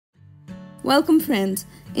Welcome friends!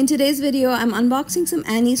 In today's video, I'm unboxing some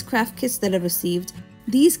Annie's craft kits that I received.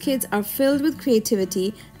 These kits are filled with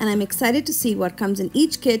creativity and I'm excited to see what comes in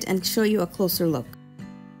each kit and show you a closer look.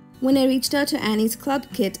 When I reached out to Annie's club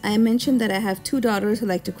kit, I mentioned that I have two daughters who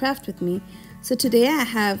like to craft with me. So today I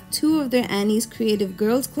have two of their Annie's Creative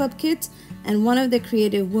Girls Club kits and one of their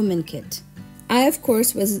Creative Women kit. I of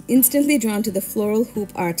course was instantly drawn to the floral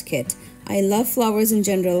hoop art kit. I love flowers in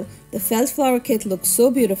general. The felt flower kit looks so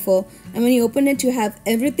beautiful, and when you open it you have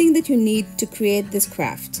everything that you need to create this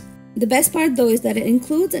craft. The best part though is that it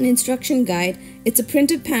includes an instruction guide. It's a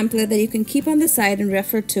printed pamphlet that you can keep on the side and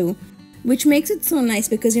refer to, which makes it so nice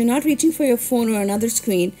because you're not reaching for your phone or another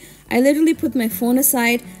screen. I literally put my phone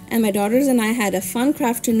aside and my daughters and I had a fun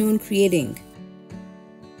crafternoon creating.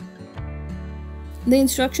 The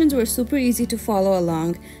instructions were super easy to follow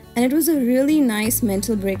along, and it was a really nice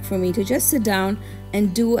mental break for me to just sit down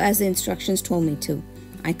and do as the instructions told me to.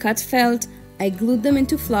 I cut felt, I glued them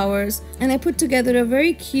into flowers, and I put together a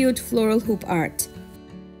very cute floral hoop art.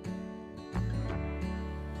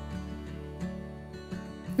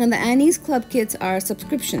 Now the Annie's Club kits are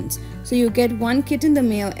subscriptions, so you get one kit in the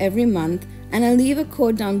mail every month, and I'll leave a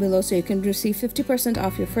code down below so you can receive 50%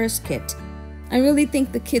 off your first kit. I really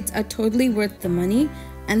think the kits are totally worth the money.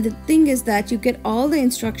 And the thing is that you get all the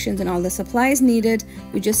instructions and all the supplies needed.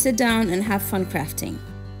 You just sit down and have fun crafting.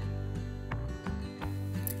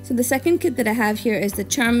 So the second kit that I have here is the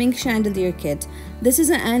Charming Chandelier kit. This is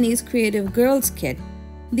an Annie's Creative Girls kit.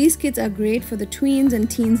 These kits are great for the tweens and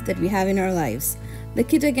teens that we have in our lives. The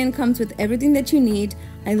kit again comes with everything that you need.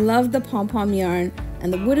 I love the pom-pom yarn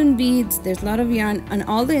and the wooden beads. There's a lot of yarn and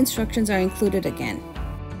all the instructions are included again.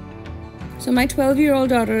 So my 12-year-old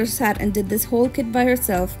daughter sat and did this whole kit by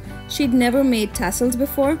herself. She'd never made tassels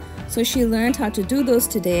before, so she learned how to do those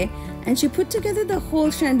today, and she put together the whole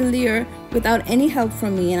chandelier without any help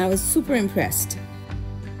from me, and I was super impressed.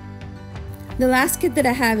 The last kit that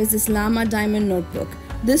I have is this llama diamond notebook.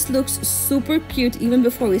 This looks super cute even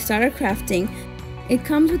before we started crafting. It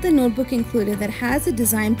comes with a notebook included that has a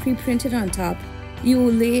design pre-printed on top. You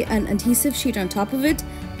will lay an adhesive sheet on top of it,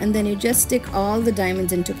 and then you just stick all the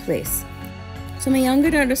diamonds into place. So my younger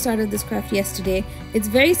daughter started this craft yesterday. It's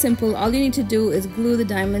very simple. All you need to do is glue the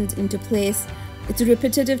diamonds into place. It's a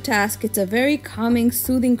repetitive task. It's a very calming,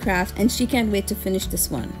 soothing craft, and she can't wait to finish this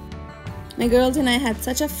one. My girls and I had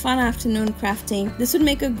such a fun afternoon crafting. This would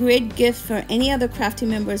make a great gift for any other crafty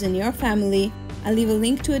members in your family. I'll leave a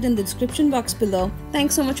link to it in the description box below.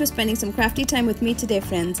 Thanks so much for spending some crafty time with me today,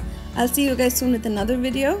 friends. I'll see you guys soon with another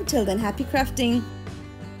video. Till then, happy crafting!